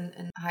experts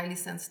in high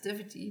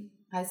sensitivity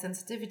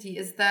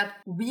is that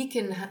we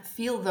can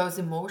feel those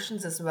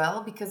emotions as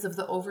well because of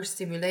the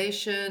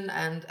overstimulation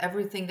and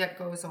everything that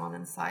goes on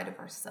inside of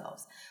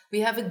ourselves. We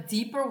have a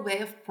deeper way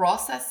of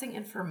processing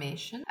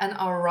information, and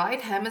our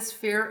right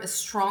hemisphere is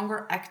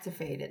stronger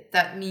activated.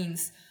 That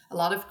means a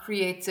lot of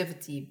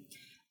creativity,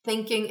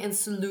 thinking in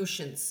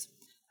solutions,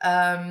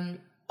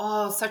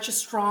 such a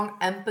strong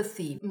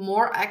empathy,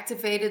 more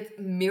activated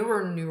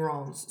mirror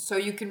neurons. So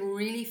you can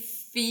really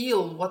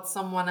feel what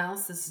someone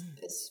else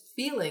is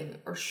feeling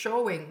or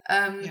showing.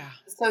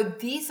 So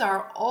these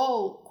are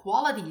all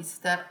qualities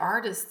that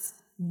artists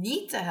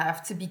need to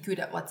have to be good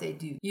at what they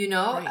do,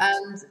 Right.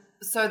 And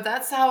so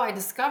that's how I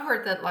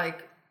discovered that,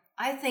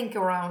 I think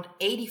around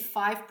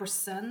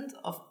 85%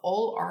 of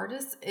all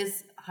artists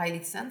is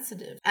highly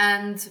sensitive,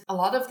 and a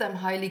lot of them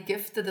highly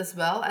gifted as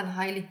well. And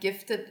highly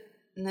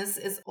giftedness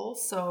is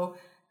also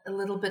a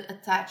little bit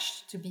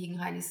attached to being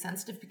highly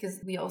sensitive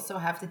because we also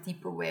have the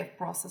deeper way of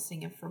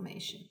processing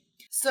information.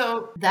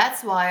 So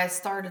that's why I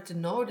started to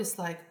notice,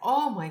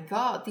 oh my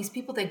God, these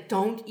people, they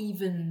don't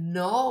even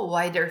know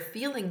why they're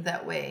feeling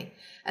that way.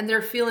 And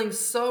they're feeling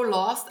so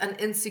lost and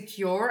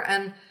insecure,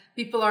 and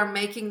people are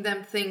making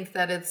them think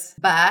that it's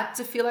bad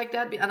to feel like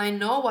that. And I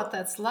know what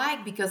that's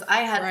like because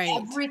I had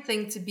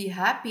everything to be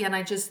happy and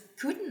I just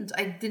couldn't.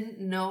 I didn't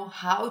know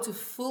how to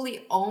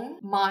fully own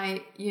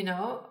my,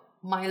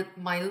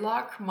 my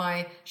luck,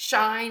 my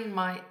shine,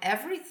 my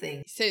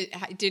everything. So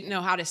I didn't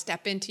know how to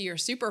step into your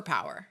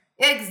superpower.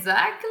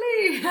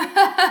 Exactly.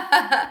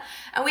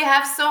 And we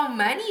have so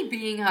many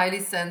being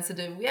highly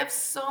sensitive. We have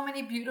so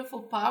many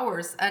beautiful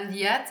powers. And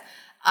yet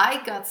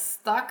I got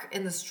stuck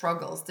in the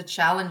struggles, the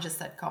challenges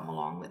that come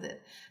along with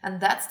it. And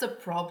that's the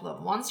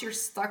problem. Once you're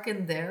stuck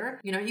in there,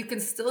 you can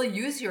still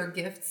use your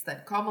gifts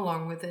that come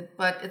along with it,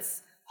 but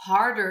it's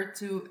harder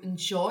to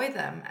enjoy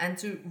them and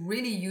to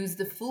really use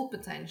the full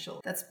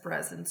potential that's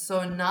present.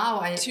 So now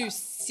to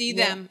see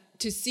them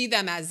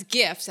as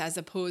gifts as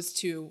opposed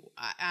to,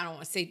 I don't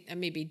want to say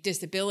maybe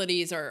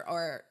disabilities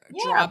or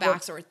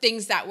drawbacks or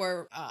things that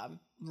were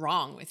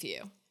wrong with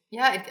you.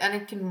 Yeah,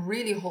 it can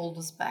really hold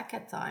us back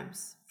at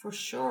times, for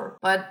sure.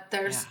 But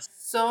there's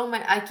so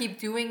many. I keep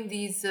doing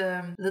these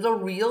little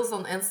reels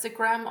on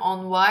Instagram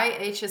on why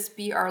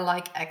HSP are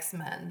like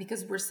X-Men,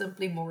 because we're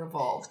simply more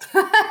evolved.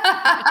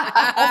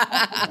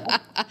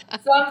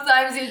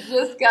 Sometimes you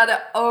just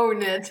gotta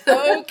own it.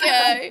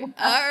 Okay, all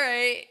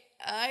right,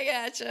 I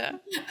gotcha.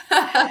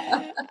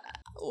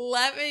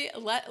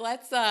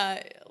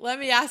 Let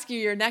me ask you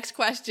your next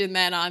question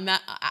then. On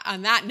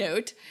that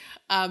note,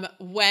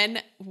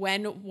 when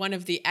one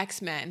of the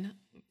X-Men,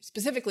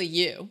 specifically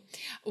you,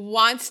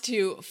 wants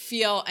to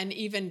feel an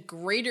even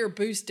greater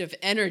boost of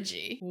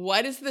energy,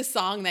 what is the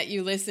song that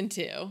you listen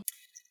to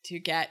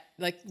get,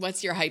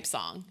 what's your hype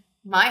song?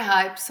 My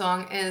hype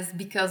song is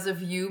Because of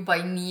You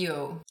by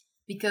Ne-Yo,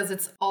 because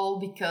it's all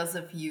because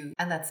of you.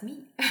 And that's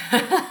me.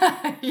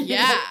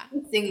 Yeah.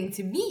 Singing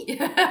to me.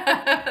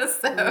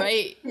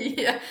 Right.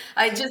 Yeah.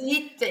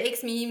 He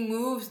takes me, he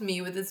moves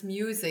me with his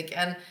music.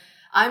 And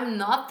I'm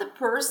not the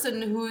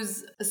person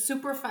who's a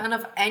super fan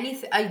of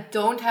anything. I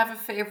don't have a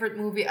favorite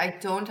movie. I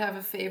don't have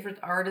a favorite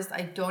artist.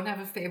 I don't have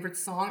a favorite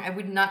song. I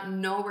would not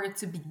know where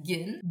to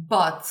begin.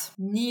 But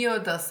Ne-Yo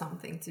does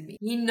something to me.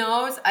 He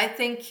knows. I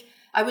think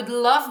I would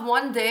love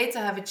one day to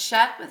have a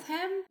chat with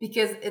him,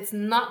 because it's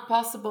not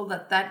possible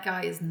that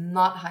guy is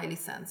not highly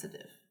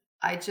sensitive.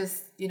 I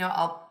just,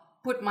 I'll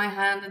put my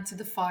hand into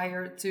the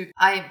fire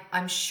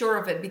I'm sure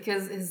of it,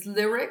 because his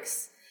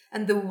lyrics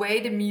and the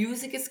way the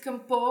music is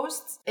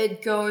composed,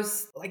 it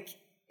goes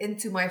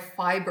into my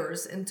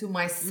fibers, into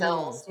my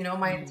cells.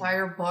 My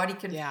entire body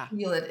can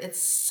feel it.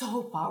 It's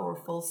so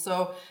powerful.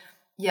 So,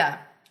 yeah,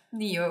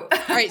 Ne-Yo. All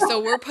right,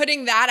 so we're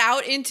putting that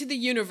out into the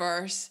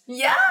universe.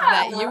 Yeah.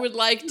 That you would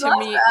like to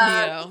meet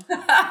Ne-Yo.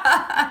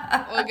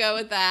 We'll go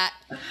with that.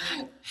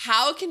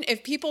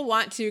 If people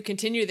want to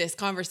continue this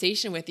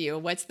conversation with you,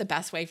 what's the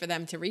best way for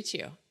them to reach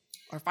you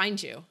or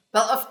find you?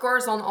 Well, of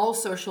course, on all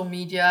social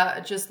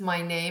media, just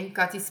my name,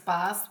 Kati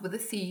Spaas with a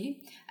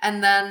C.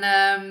 And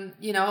then,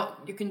 you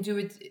can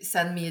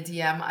send me a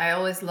DM. I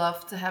always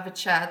love to have a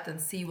chat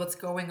and see what's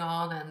going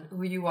on and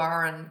who you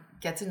are and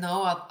get to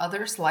know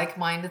others,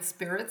 like-minded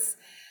spirits.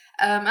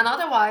 And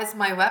otherwise,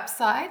 my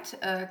website,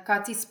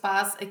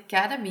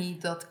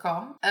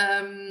 katispaasacademy.com.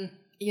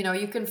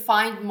 You can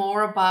find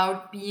more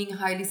about being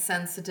highly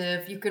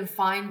sensitive. You can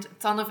find a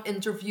ton of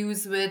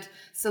interviews with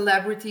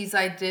celebrities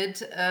I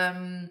did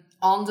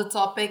on the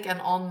topic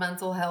and on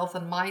mental health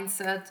and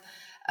mindset.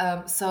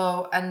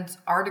 And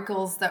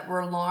articles that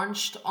were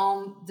launched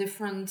on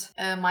different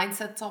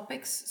mindset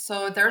topics.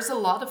 So there's a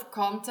lot of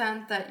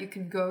content that you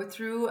can go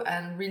through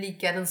and really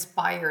get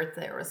inspired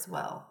there as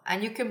well.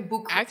 And you can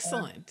book a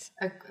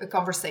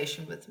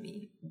conversation with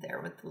me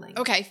there with the link.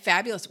 Okay,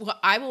 fabulous. Well,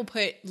 I will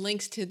put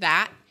links to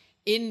that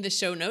in the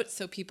show notes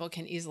so people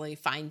can easily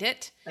find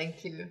it.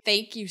 Thank you.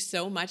 Thank you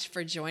so much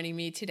for joining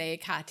me today,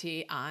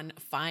 Kati, on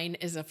Fine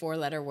is a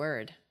 4-letter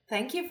word.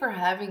 Thank you for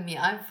having me.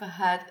 I've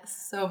had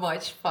so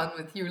much fun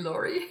with you,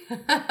 Lori.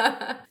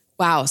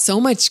 Wow, so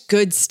much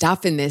good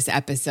stuff in this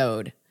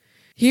episode.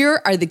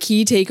 Here are the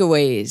key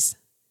takeaways.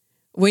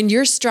 When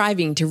you're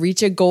striving to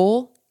reach a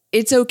goal,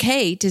 it's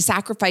okay to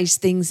sacrifice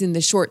things in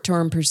the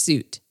short-term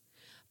pursuit.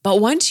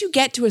 But once you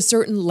get to a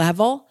certain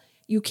level,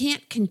 you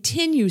can't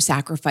continue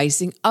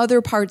sacrificing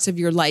other parts of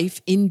your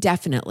life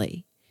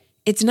indefinitely.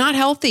 It's not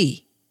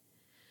healthy.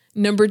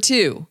 Number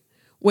 2,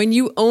 when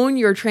you own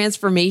your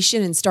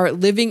transformation and start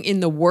living in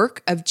the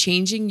work of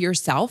changing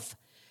yourself,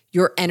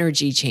 your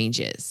energy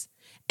changes.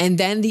 And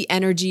then the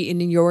energy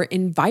in your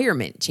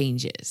environment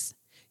changes.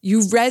 You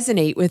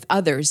resonate with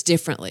others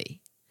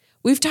differently.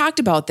 We've talked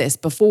about this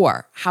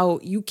before, how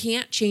you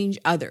can't change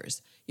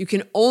others. You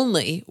can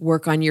only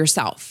work on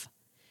yourself.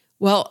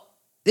 Well,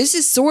 this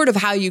is sort of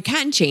how you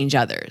can change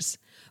others,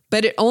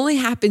 but it only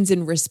happens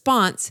in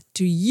response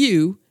to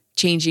you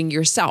changing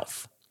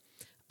yourself.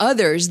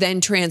 Others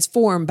then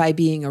transform by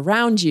being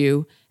around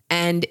you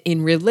and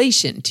in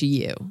relation to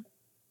you.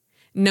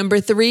 Number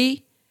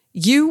 3,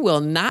 you will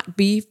not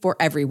be for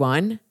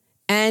everyone,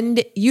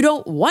 and you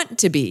don't want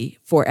to be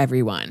for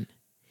everyone.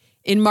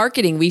 In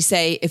marketing, we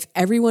say if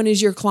everyone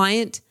is your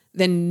client,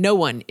 then no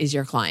one is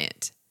your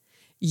client.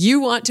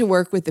 You want to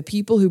work with the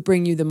people who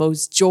bring you the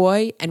most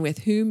joy and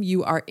with whom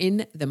you are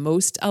in the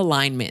most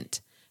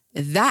alignment.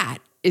 That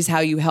is how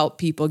you help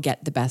people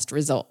get the best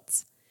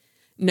results.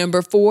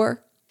 Number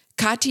 4,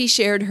 Kati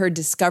shared her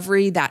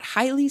discovery that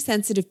highly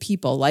sensitive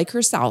people like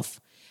herself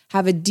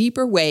have a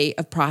deeper way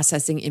of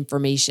processing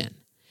information.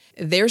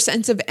 Their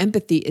sense of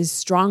empathy is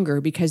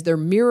stronger because their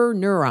mirror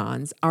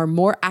neurons are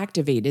more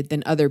activated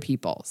than other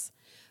people's.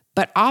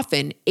 But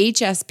often,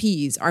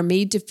 HSPs are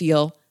made to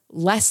feel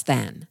less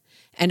than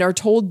and are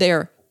told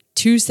they're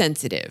too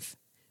sensitive,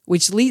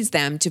 which leads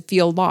them to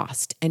feel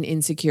lost and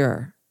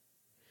insecure.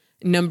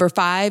 Number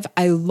 5,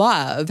 I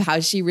love how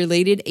she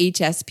related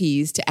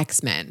HSPs to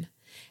X-Men.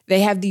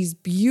 They have these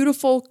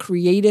beautiful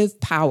creative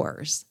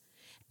powers,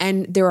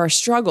 and there are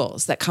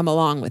struggles that come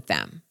along with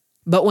them.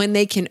 But when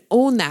they can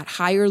own that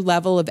higher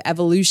level of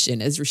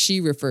evolution, as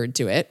she referred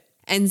to it,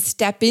 and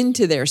step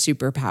into their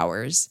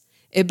superpowers,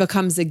 it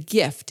becomes a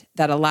gift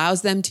that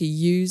allows them to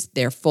use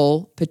their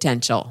full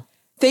potential.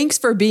 Thanks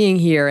for being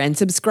here and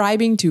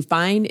subscribing to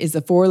Fine is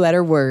a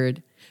 4-letter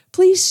word.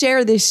 Please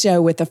share this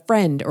show with a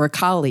friend or a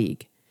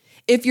colleague.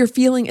 If you're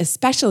feeling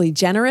especially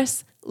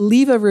generous,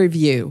 leave a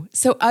review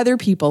so other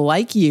people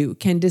like you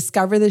can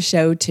discover the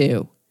show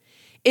too.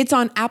 It's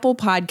on Apple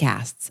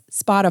Podcasts,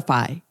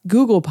 Spotify,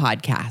 Google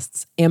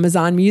Podcasts,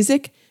 Amazon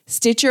Music,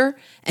 Stitcher,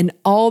 and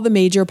all the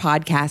major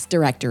podcast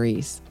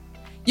directories.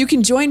 You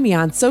can join me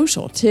on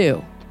social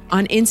too.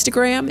 On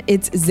Instagram,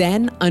 it's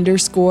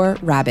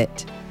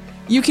zen_rabbit.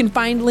 You can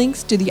find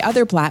links to the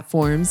other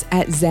platforms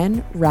at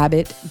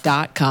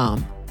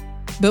zenrabbit.com.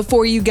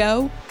 Before you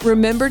go,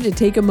 remember to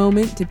take a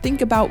moment to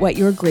think about what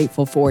you're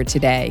grateful for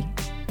today.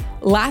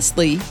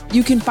 Lastly,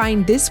 you can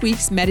find this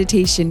week's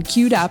meditation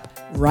queued up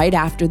right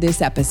after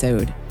this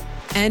episode.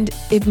 And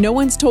if no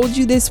one's told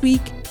you this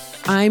week,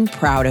 I'm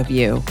proud of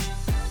you.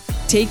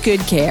 Take good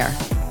care.